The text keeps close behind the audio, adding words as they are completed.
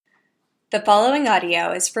The following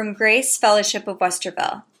audio is from Grace Fellowship of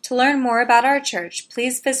Westerville. To learn more about our church,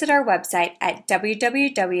 please visit our website at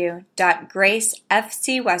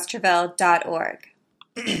www.gracefcwesterville.org.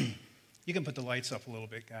 You can put the lights up a little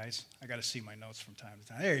bit, guys. I got to see my notes from time to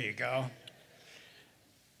time. There you go.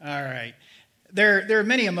 All right. There are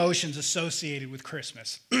many emotions associated with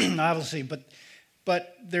Christmas, obviously,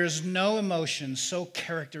 but there's no emotion so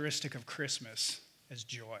characteristic of Christmas as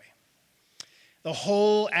joy. The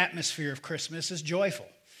whole atmosphere of Christmas is joyful.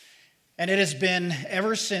 And it has been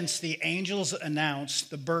ever since the angels announced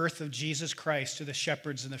the birth of Jesus Christ to the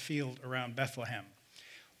shepherds in the field around Bethlehem.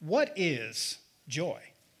 What is joy?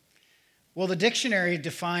 Well, the dictionary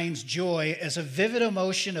defines joy as a vivid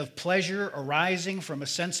emotion of pleasure arising from a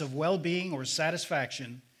sense of well-being or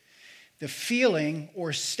satisfaction, the feeling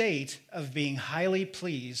or state of being highly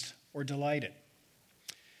pleased or delighted.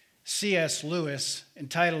 C.S. Lewis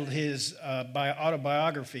entitled his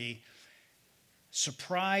autobiography,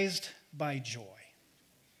 Surprised by Joy.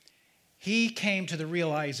 He came to the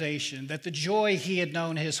realization that the joy he had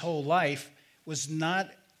known his whole life was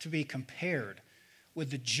not to be compared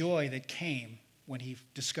with the joy that came when he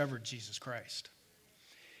discovered Jesus Christ.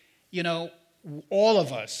 You know, all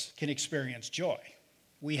of us can experience joy.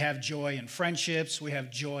 We have joy in friendships, we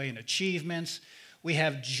have joy in achievements, we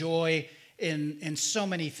have joy in so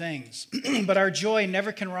many things. But our joy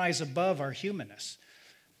never can rise above our humanness.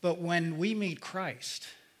 But when we meet Christ,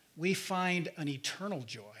 we find an eternal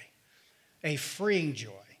joy, a freeing joy.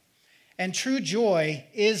 And true joy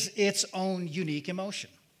is its own unique emotion.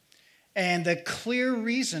 And the clear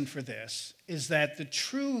reason for this is that the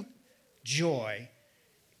true joy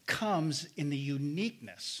comes in the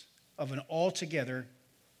uniqueness of an altogether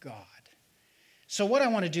God. So what I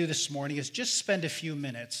want to do this morning is just spend a few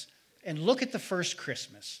minutes and look at the first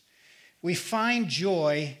Christmas. We find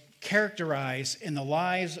joy characterized in the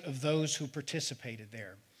lives of those who participated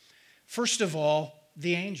there. First of all,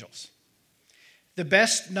 the angels. The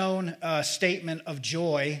best known statement of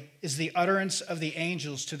joy is the utterance of the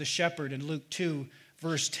angels to the shepherd in Luke 2,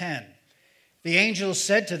 verse 10. The angels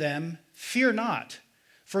said to them, "Fear not,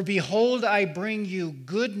 for behold, I bring you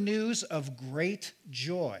good news of great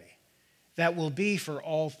joy that will be for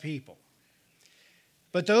all people."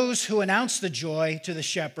 But those who announced the joy to the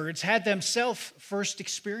shepherds had themselves first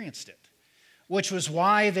experienced it, which was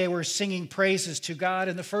why they were singing praises to God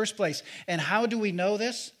in the first place. And how do we know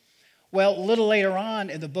this? Well, a little later on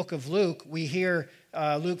in the book of Luke, we hear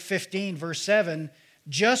Luke 15, verse 7,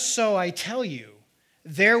 "Just so I tell you,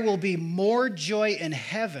 there will be more joy in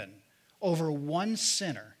heaven over one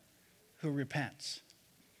sinner who repents."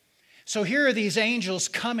 So here are these angels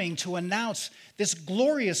coming to announce this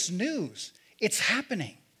glorious news. It's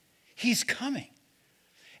happening. He's coming.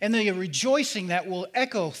 And the rejoicing that will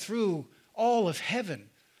echo through all of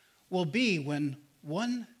heaven will be when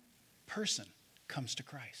one person comes to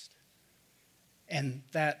Christ. And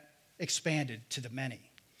that expanded to the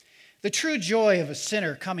many. The true joy of a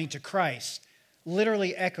sinner coming to Christ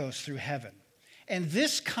literally echoes through heaven. And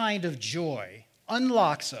this kind of joy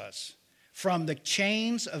unlocks us from the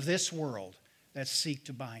chains of this world that seek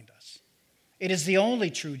to bind us. It is the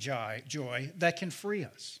only true joy that can free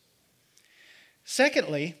us.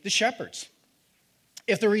 Secondly, the shepherds.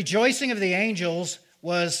 If the rejoicing of the angels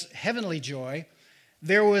was heavenly joy,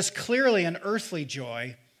 there was clearly an earthly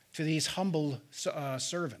joy to these humble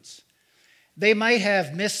servants. They might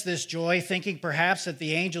have missed this joy, thinking perhaps that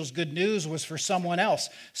the angels' good news was for someone else,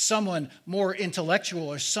 someone more intellectual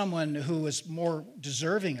or someone who was more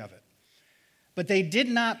deserving of it. But they did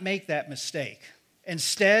not make that mistake.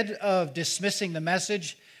 Instead of dismissing the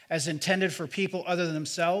message as intended for people other than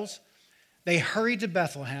themselves, they hurried to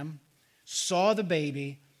Bethlehem, saw the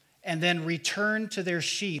baby, and then returned to their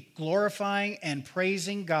sheep, glorifying and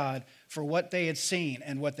praising God for what they had seen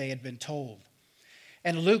and what they had been told.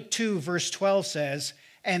 And Luke 2, verse 12 says,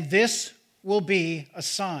 "And this will be a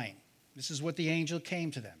sign." This is what the angel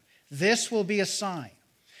came to them. "This will be a sign.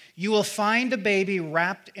 You will find a baby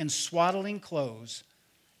wrapped in swaddling clothes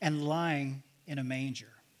and lying in a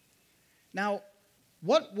manger." Now,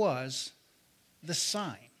 what was the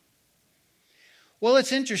sign? Well,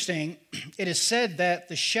 it's interesting. It is said that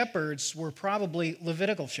the shepherds were probably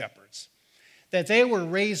Levitical shepherds, that they were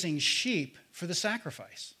raising sheep for the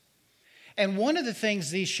sacrifice. And one of the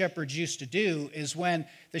things these shepherds used to do is when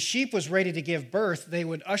the sheep was ready to give birth, they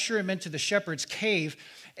would usher him into the shepherd's cave,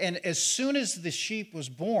 and as soon as the sheep was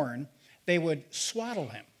born, they would swaddle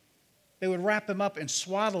him. They would wrap him up and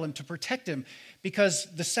swaddle him to protect him because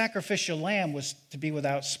the sacrificial lamb was to be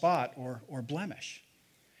without spot or blemish.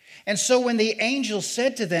 And so when the angel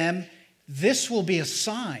said to them, "This will be a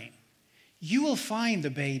sign," you will find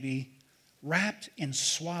the baby wrapped in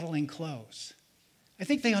swaddling clothes. I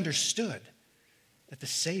think they understood that the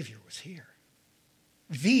Savior was here,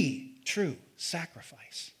 the true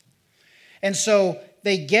sacrifice. And so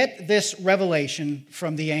they get this revelation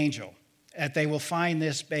from the angel that they will find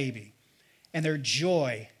this baby, and their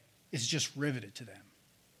joy is just riveted to them.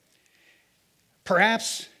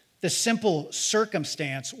 Perhaps the simple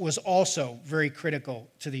circumstance was also very critical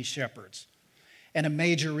to these shepherds and a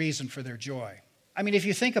major reason for their joy. I mean, if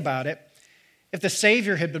you think about it, if the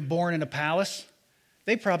Savior had been born in a palace,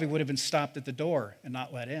 they probably would have been stopped at the door and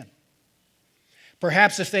not let in.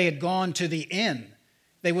 Perhaps if they had gone to the inn,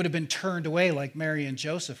 they would have been turned away like Mary and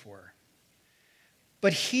Joseph were.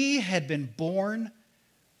 But he had been born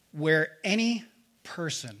where any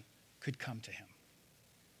person could come to him.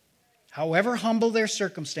 However humble their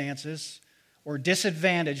circumstances or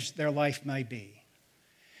disadvantaged their life may be.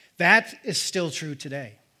 That is still true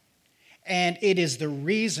today. And it is the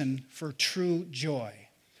reason for true joy,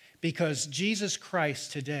 because Jesus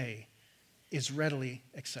Christ today is readily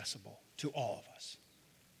accessible to all of us.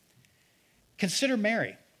 Consider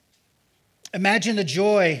Mary. Imagine the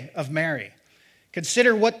joy of Mary.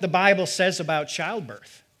 Consider what the Bible says about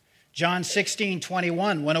childbirth. John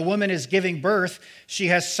 16:21, when a woman is giving birth, she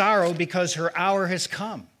has sorrow because her hour has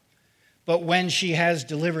come. But when she has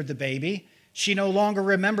delivered the baby, she no longer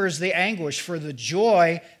remembers the anguish for the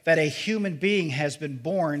joy that a human being has been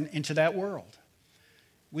born into that world.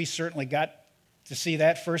 We certainly got to see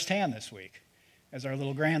that firsthand this week as our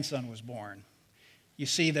little grandson was born. You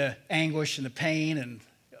see the anguish and the pain and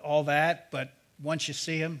all that, but once you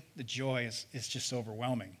see him, the joy is just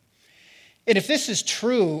overwhelming. And if this is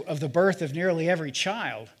true of the birth of nearly every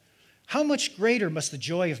child, how much greater must the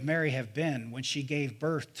joy of Mary have been when she gave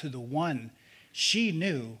birth to the one she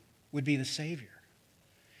knew would be the Savior?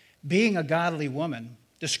 Being a godly woman,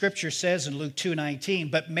 the scripture says in Luke 2:19,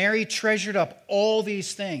 but Mary treasured up all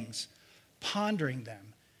these things, pondering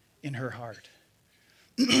them in her heart.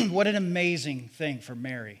 What an amazing thing for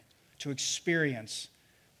Mary to experience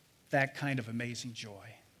that kind of amazing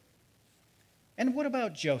joy. And what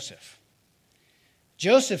about Joseph?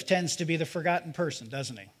 Joseph tends to be the forgotten person,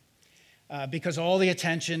 doesn't he? Because all the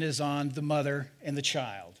attention is on the mother and the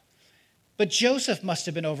child. But Joseph must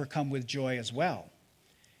have been overcome with joy as well.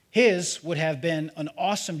 His would have been an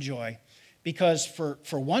awesome joy because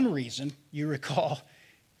for one reason, you recall,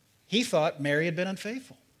 he thought Mary had been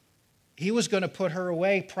unfaithful. He was going to put her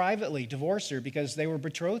away privately, divorce her, because they were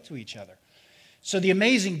betrothed to each other. So the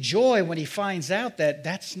amazing joy when he finds out that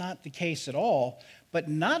that's not the case at all, but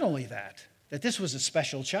not only that this was a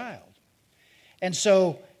special child. And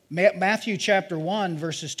so Matthew chapter 1,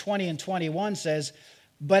 verses 20 and 21 says,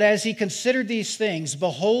 but as he considered these things,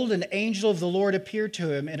 behold, an angel of the Lord appeared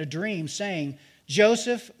to him in a dream, saying,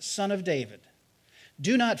 Joseph, son of David,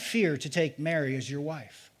 do not fear to take Mary as your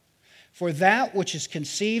wife, for that which is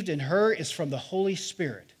conceived in her is from the Holy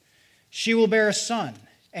Spirit. She will bear a son,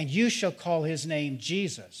 and you shall call his name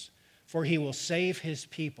Jesus, for he will save his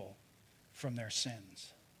people from their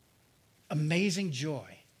sins. Amazing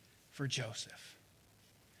joy for Joseph.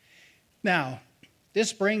 Now,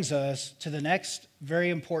 this brings us to the next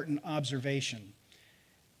very important observation,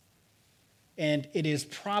 and it is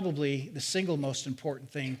probably the single most important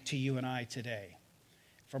thing to you and I today,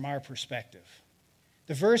 from our perspective.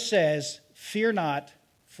 The verse says, fear not,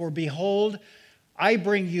 for behold, I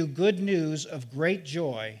bring you good news of great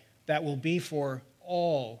joy that will be for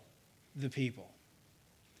all the people.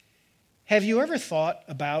 Have you ever thought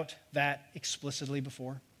about that explicitly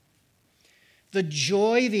before? The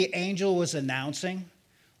joy the angel was announcing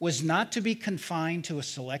was not to be confined to a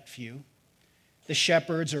select few, the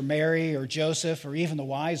shepherds or Mary or Joseph or even the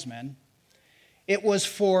wise men. It was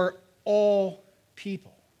for all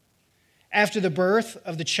people. After the birth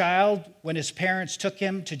of the child, when his parents took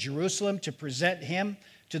him to Jerusalem to present him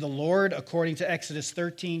to the Lord, according to Exodus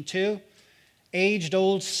 13:2, aged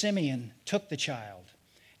old Simeon took the child.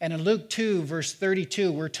 And in Luke 2, verse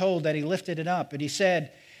 32, we're told that he lifted it up, and he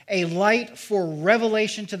said, a light for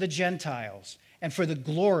revelation to the Gentiles and for the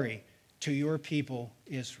glory to your people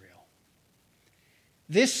Israel.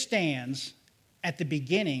 This stands at the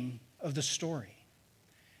beginning of the story.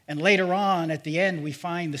 And later on, at the end, we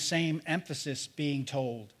find the same emphasis being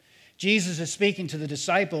told. Jesus is speaking to the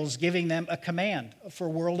disciples, giving them a command for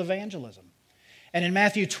world evangelism. And in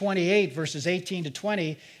Matthew 28, verses 18 to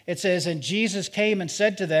 20, it says, and Jesus came and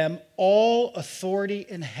said to them, all authority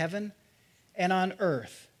in heaven and on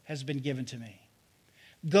earth has been given to me.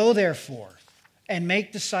 Go therefore and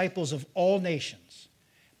make disciples of all nations,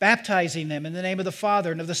 baptizing them in the name of the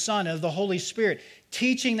Father and of the Son and of the Holy Spirit,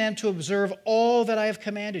 teaching them to observe all that I have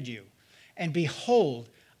commanded you. And behold,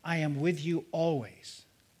 I am with you always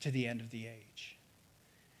to the end of the age.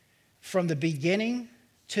 From the beginning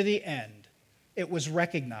to the end, it was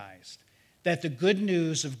recognized that the good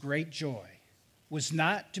news of great joy was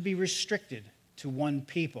not to be restricted to one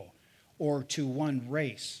people or to one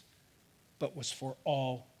race, but was for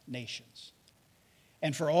all nations.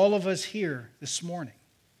 And for all of us here this morning,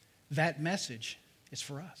 that message is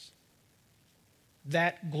for us.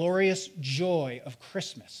 That glorious joy of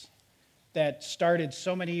Christmas that started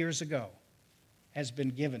so many years ago has been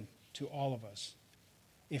given to all of us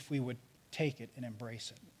if we would take it and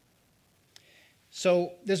embrace it.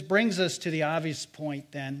 So this brings us to the obvious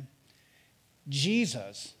point then.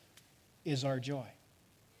 Jesus is our joy.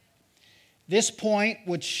 This point,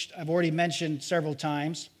 which I've already mentioned several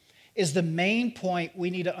times, is the main point we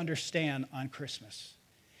need to understand on Christmas.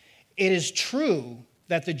 It is true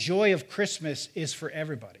that the joy of Christmas is for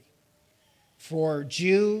everybody, for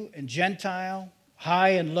Jew and Gentile, high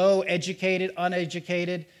and low, educated,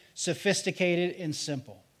 uneducated, sophisticated, and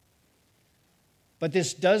simple. But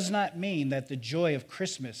this does not mean that the joy of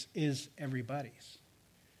Christmas is everybody's,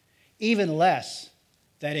 even less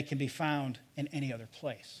that it can be found in any other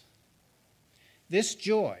place. This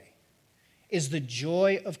joy is the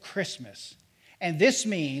joy of Christmas, and this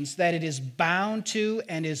means that it is bound to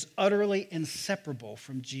and is utterly inseparable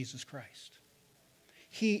from Jesus Christ.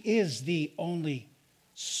 He is the only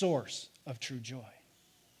source of true joy.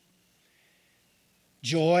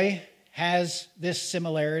 Joy has this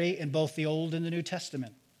similarity in both the Old and the New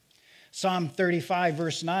Testament. Psalm 35,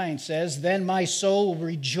 verse 9 says, "Then my soul will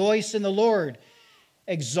rejoice in the Lord,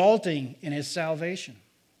 exulting in his salvation."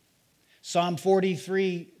 Psalm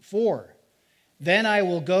 43, 4, "Then I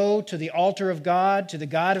will go to the altar of God, to the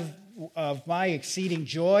God of my exceeding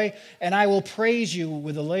joy, and I will praise you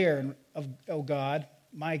with the lyre of, O God,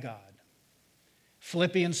 my God."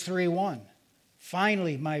 Philippians 3:1,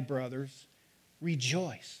 "Finally, my brothers,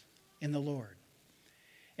 rejoice in the Lord."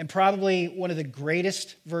 And probably one of the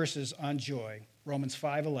greatest verses on joy, Romans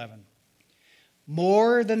 5:11,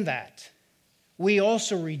 "More than that, we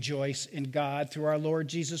also rejoice in God through our Lord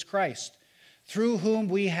Jesus Christ, through whom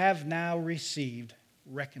we have now received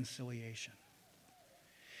reconciliation."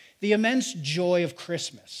 The immense joy of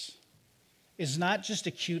Christmas is not just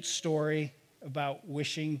a cute story about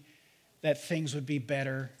wishing that things would be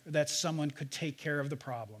better, or that someone could take care of the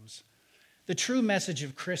problems. The true message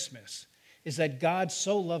of Christmas is that God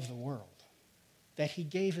so loved the world that he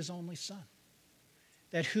gave his only Son,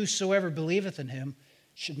 that whosoever believeth in him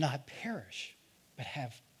should not perish, but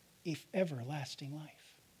have everlasting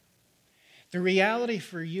life. The reality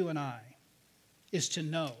for you and I is to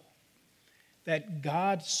know that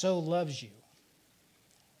God so loves you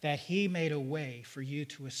that he made a way for you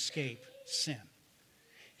to escape sin.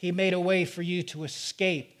 He made a way for you to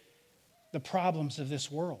escape the problems of this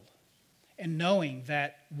world. And knowing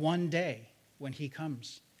that one day when he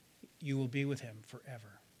comes, you will be with him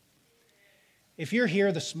forever. If you're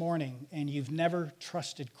here this morning and you've never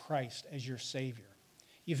trusted Christ as your Savior,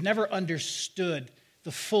 you've never understood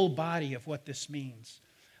the full body of what this means.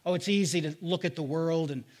 Oh, it's easy to look at the world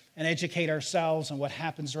and educate ourselves on what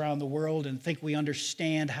happens around the world and think we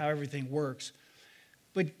understand how everything works.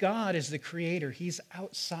 But God is the creator. He's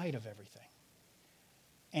outside of everything.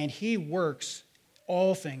 And he works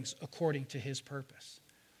all things according to his purpose.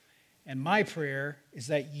 And my prayer is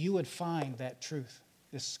that you would find that truth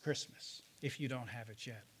this Christmas, if you don't have it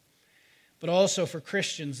yet. But also for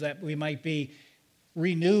Christians, that we might be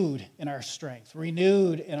renewed in our strength,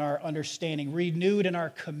 renewed in our understanding, renewed in our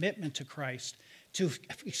commitment to Christ to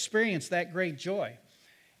experience that great joy.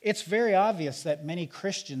 It's very obvious that many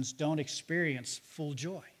Christians don't experience full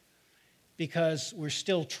joy because we're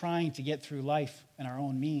still trying to get through life in our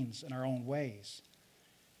own means, in our own ways.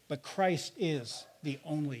 But Christ is the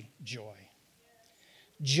only joy.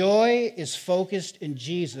 Joy is focused in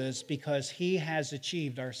Jesus because he has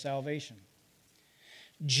achieved our salvation.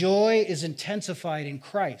 Joy is intensified in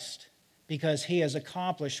Christ because he has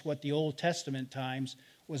accomplished what the Old Testament times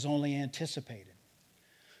was only anticipated.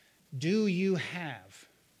 Do you have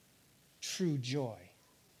true joy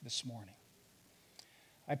this morning?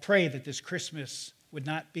 I pray that this Christmas would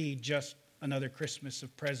not be just another Christmas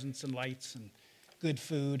of presents and lights and good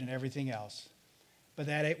food and everything else, but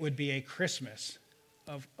that it would be a Christmas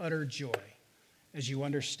of utter joy as you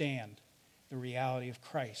understand the reality of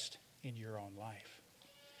Christ in your own life.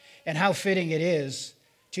 And how fitting it is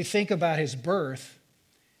to think about his birth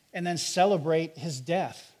and then celebrate his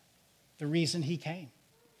death, the reason he came.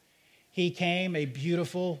 He came a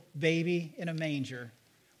beautiful baby in a manger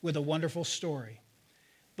with a wonderful story,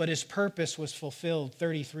 but his purpose was fulfilled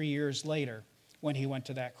 33 years later when he went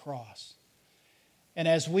to that cross. And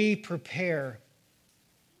as we prepare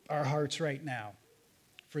our hearts right now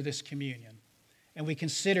for this communion, and we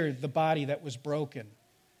consider the body that was broken,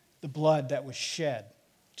 the blood that was shed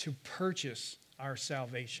to purchase our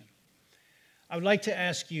salvation, I would like to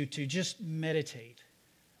ask you to just meditate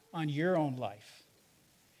on your own life,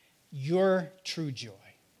 your true joy,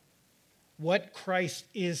 what Christ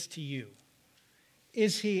is to you.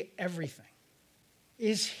 Is he everything?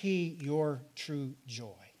 Is he your true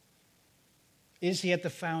joy? Is he at the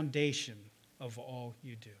foundation of all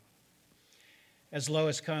you do? As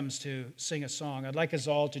Lois comes to sing a song, I'd like us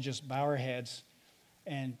all to just bow our heads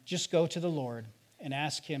and just go to the Lord and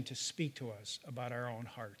ask him to speak to us about our own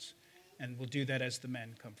hearts. And we'll do that as the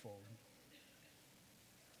men come forward.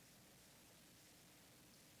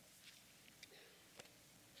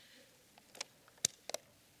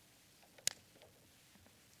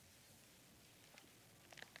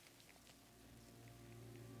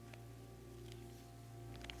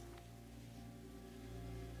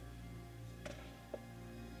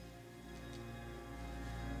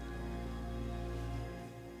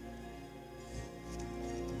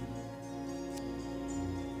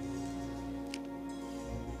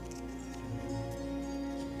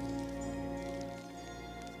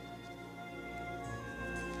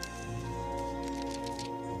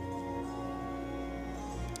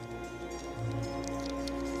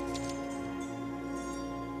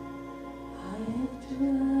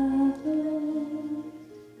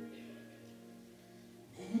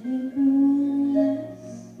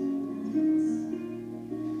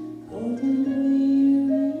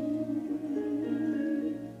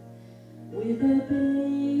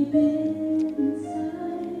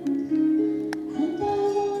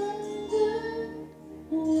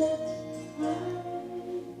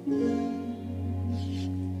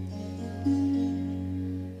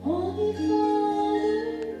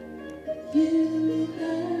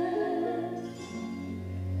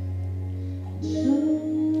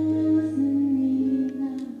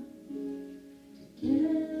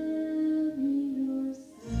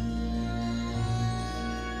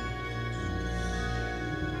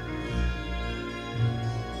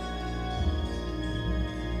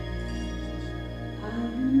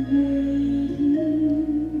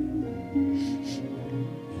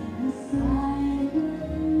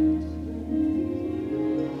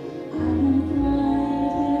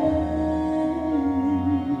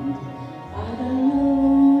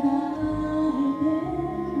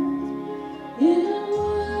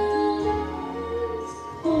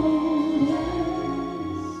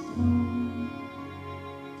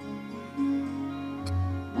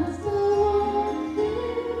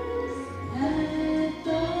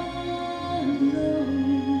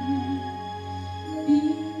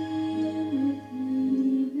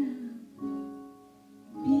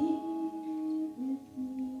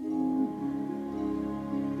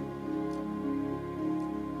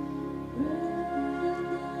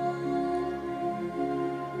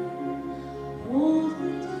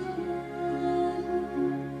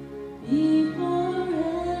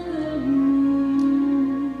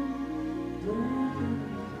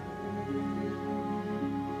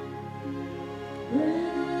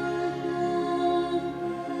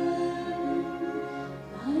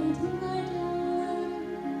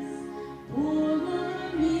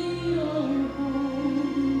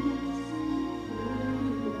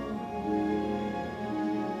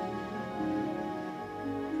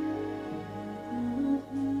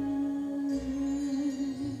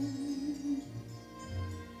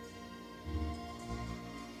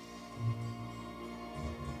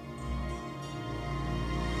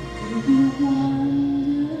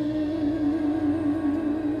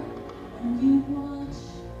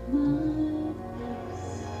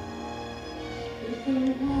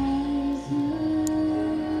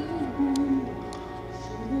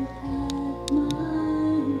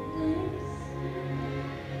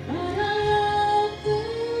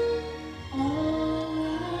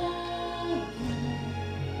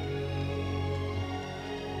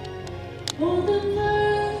 For the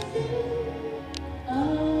mercy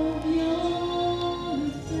of your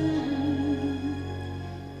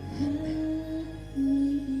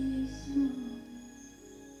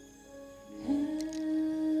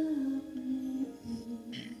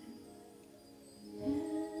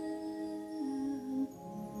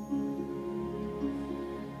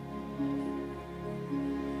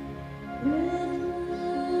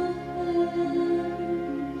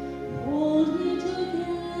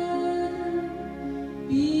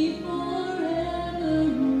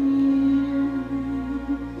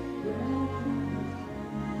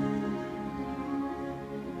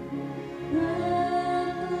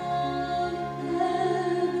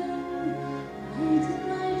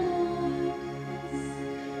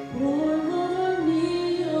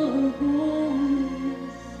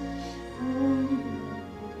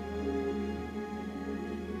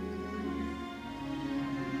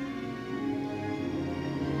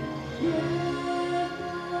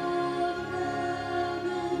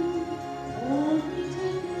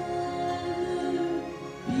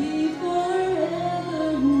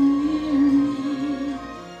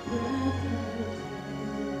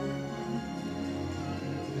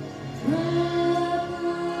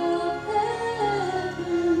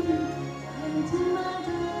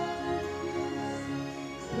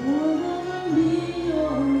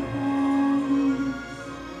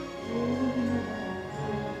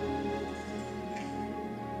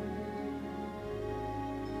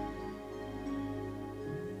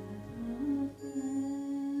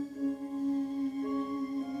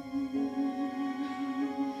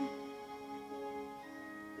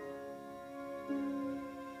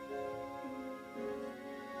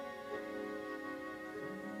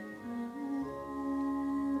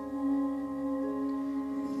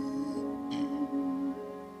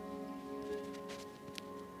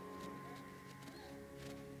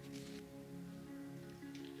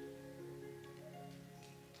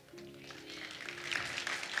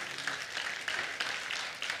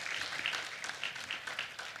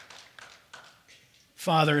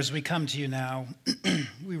Father, as we come to you now,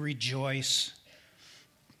 we rejoice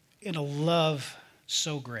in a love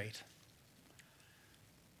so great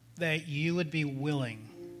that you would be willing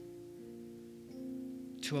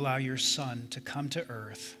to allow your Son to come to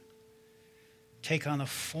earth, take on the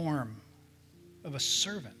form of a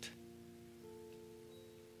servant,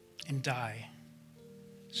 and die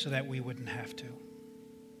so that we wouldn't have to.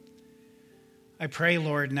 I pray,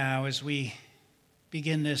 Lord, now as we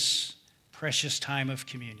begin this precious time of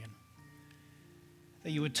communion, that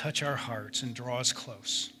you would touch our hearts and draw us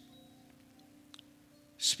close.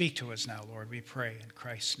 Speak to us now, Lord, we pray in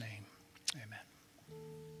Christ's name. Amen.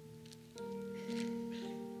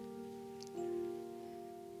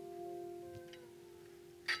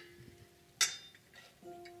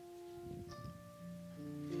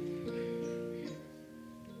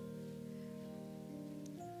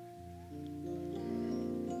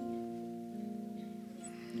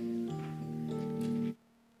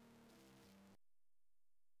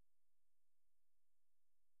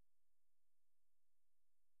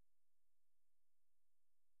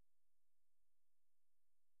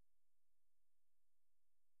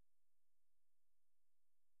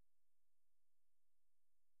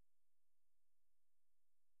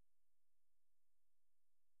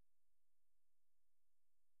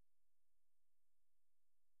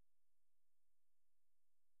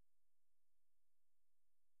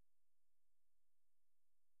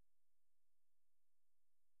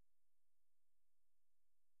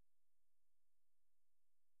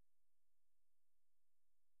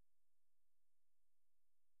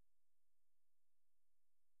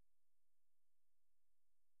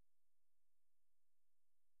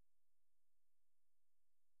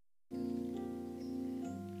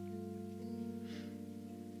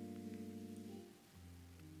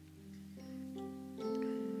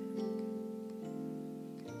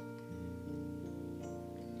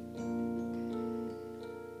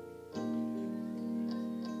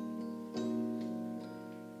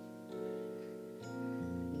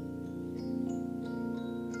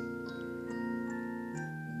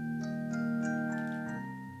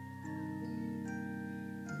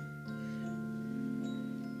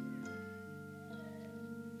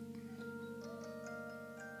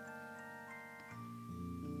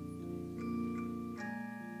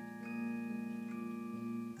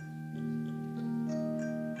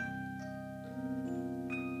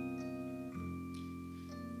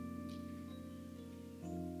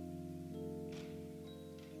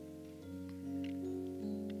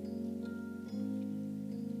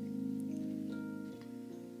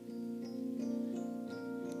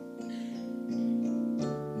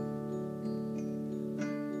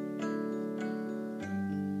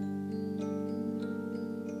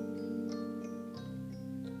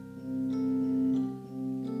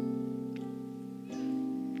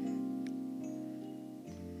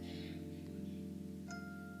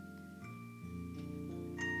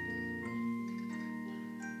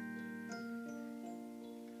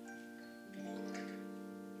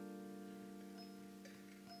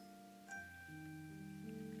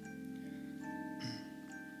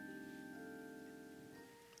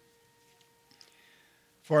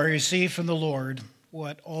 For I received from the Lord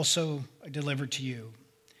what also I delivered to you,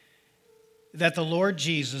 that the Lord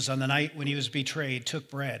Jesus, on the night when he was betrayed, took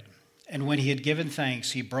bread, and when he had given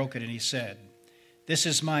thanks, he broke it, and he said, "This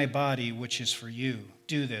is my body, which is for you.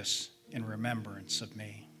 Do this in remembrance of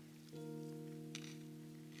me."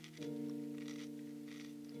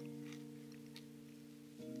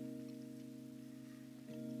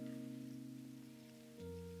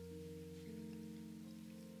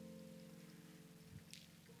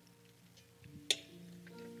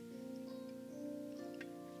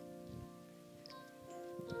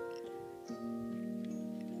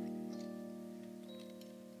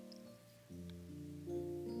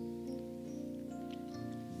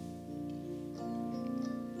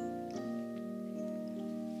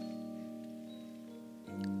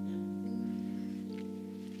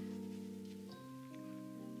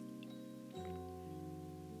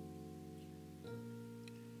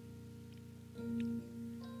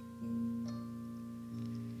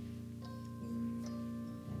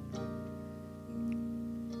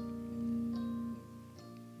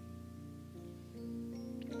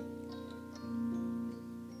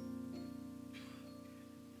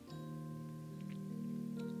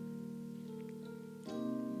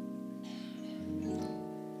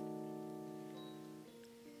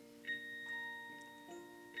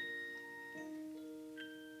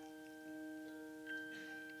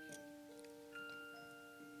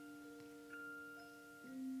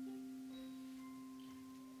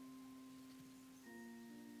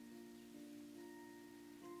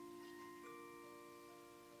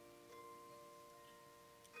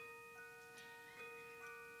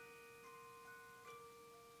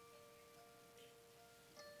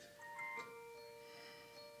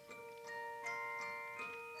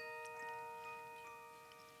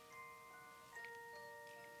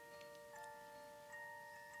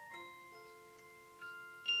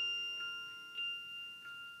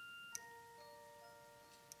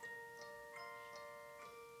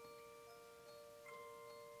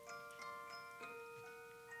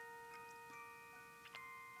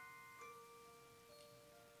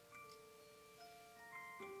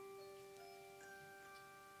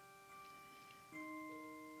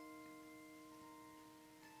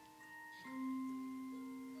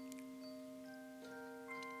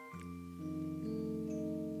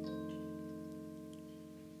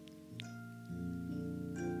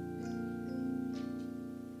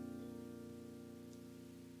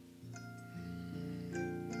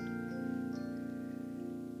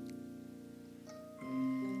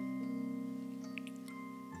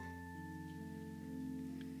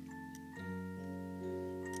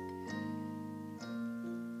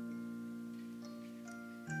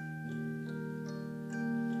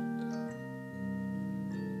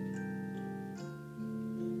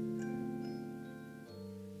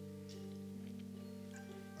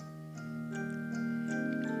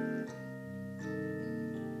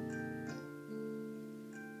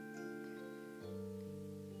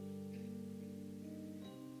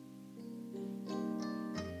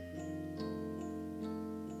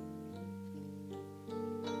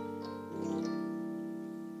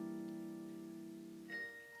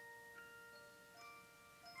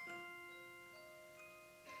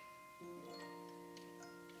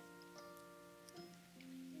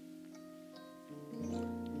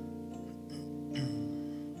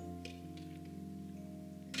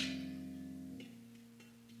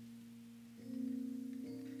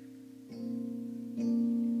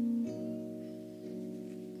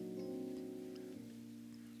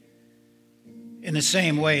 In the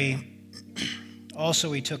same way,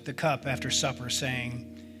 also he took the cup after supper,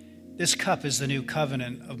 saying, "This cup is the new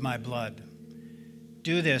covenant of my blood.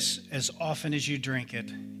 Do this as often as you drink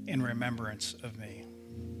it in remembrance of me.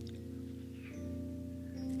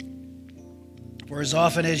 For as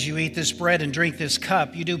often as you eat this bread and drink this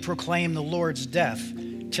cup, you do proclaim the Lord's death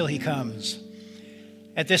till he comes."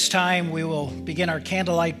 At this time, we will begin our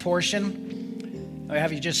candlelight portion. I'll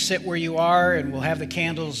have you just sit where you are, and we'll have the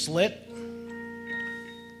candles lit.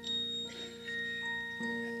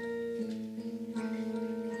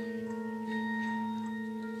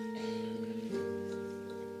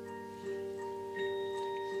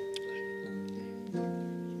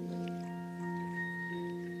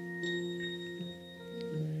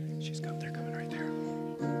 They're coming right there.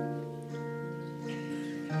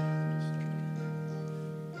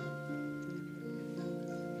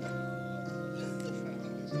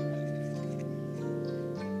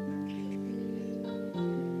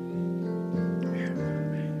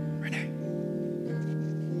 Renee.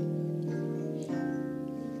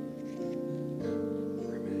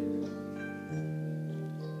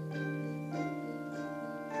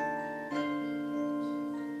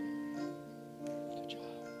 Good job.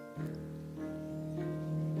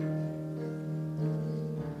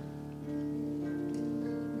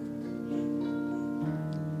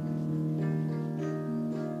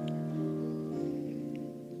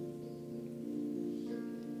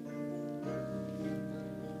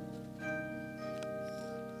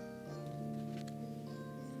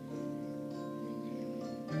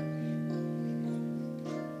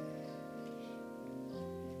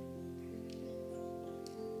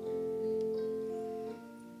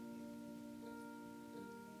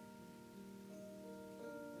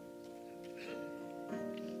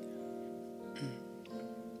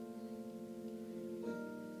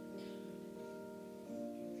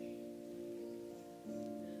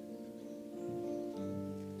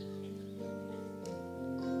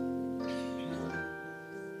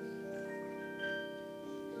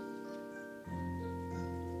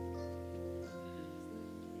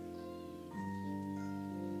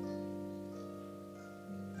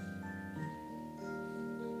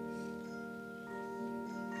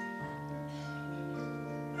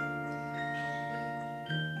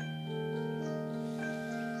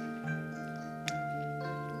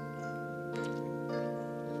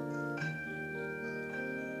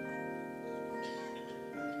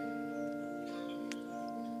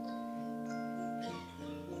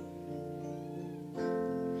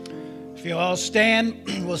 If you'll all stand,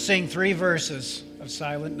 we'll sing 3 verses of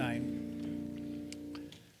Silent Night.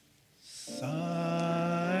 Silent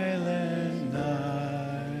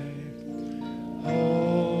night,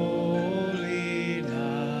 holy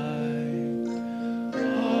night,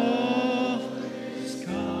 all is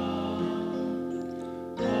calm,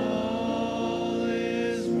 all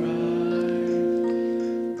is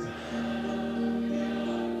bright,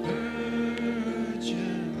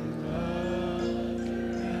 virgin birth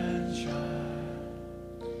and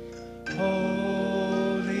child,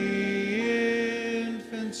 holy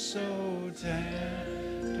infant, so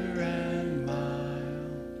tender and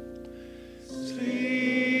mild,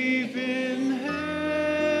 sleep in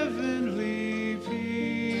heavenly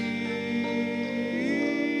peace,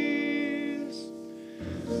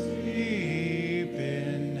 sleep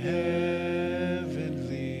in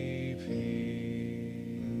heavenly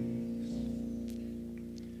peace.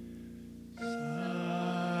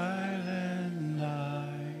 Silent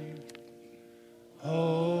night,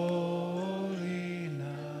 holy night.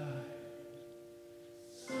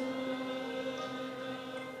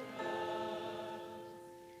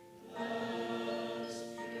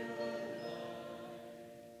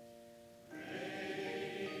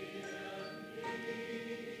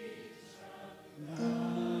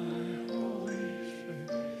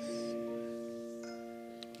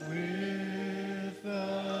 With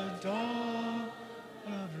the dawn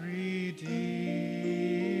of redeeming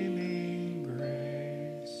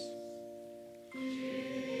grace,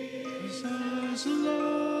 Jesus,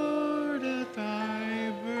 Lord, at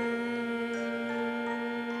thy birth,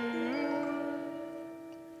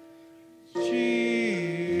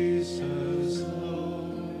 Jesus,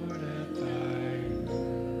 Lord, at thy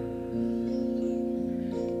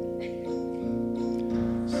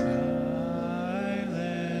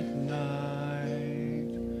silent night,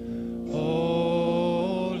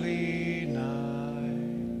 holy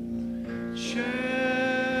night,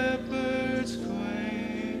 shepherds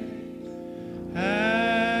quake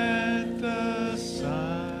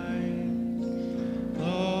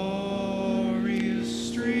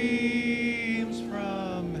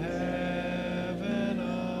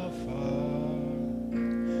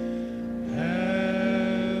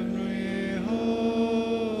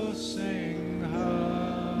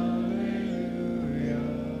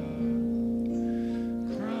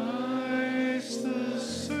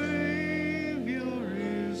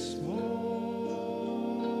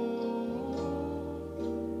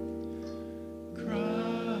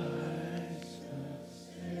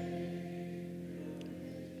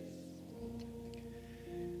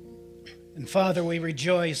And Father, we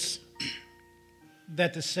rejoice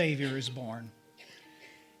that the Savior is born.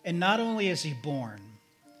 And not only is he born,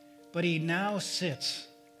 but he now sits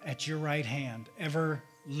at your right hand, ever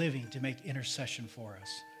living to make intercession for us.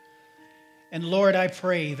 And Lord, I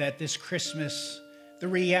pray that this Christmas, the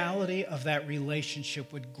reality of that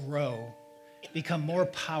relationship would grow, become more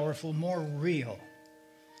powerful, more real,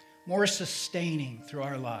 more sustaining through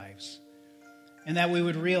our lives. And that we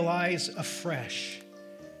would realize afresh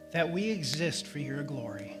that we exist for your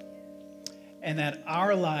glory. And that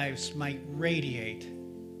our lives might radiate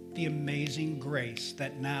the amazing grace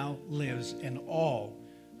that now lives in all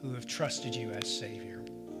who have trusted you as Savior.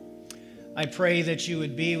 I pray that you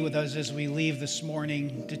would be with us as we leave this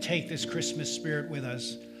morning to take this Christmas spirit with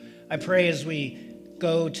us. I pray as we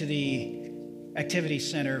go to the activity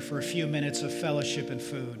center for a few minutes of fellowship and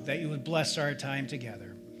food, that you would bless our time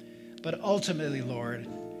together. But ultimately, Lord,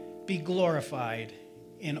 be glorified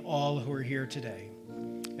in all who are here today.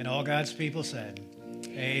 And all God's people said,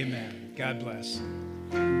 amen. God bless.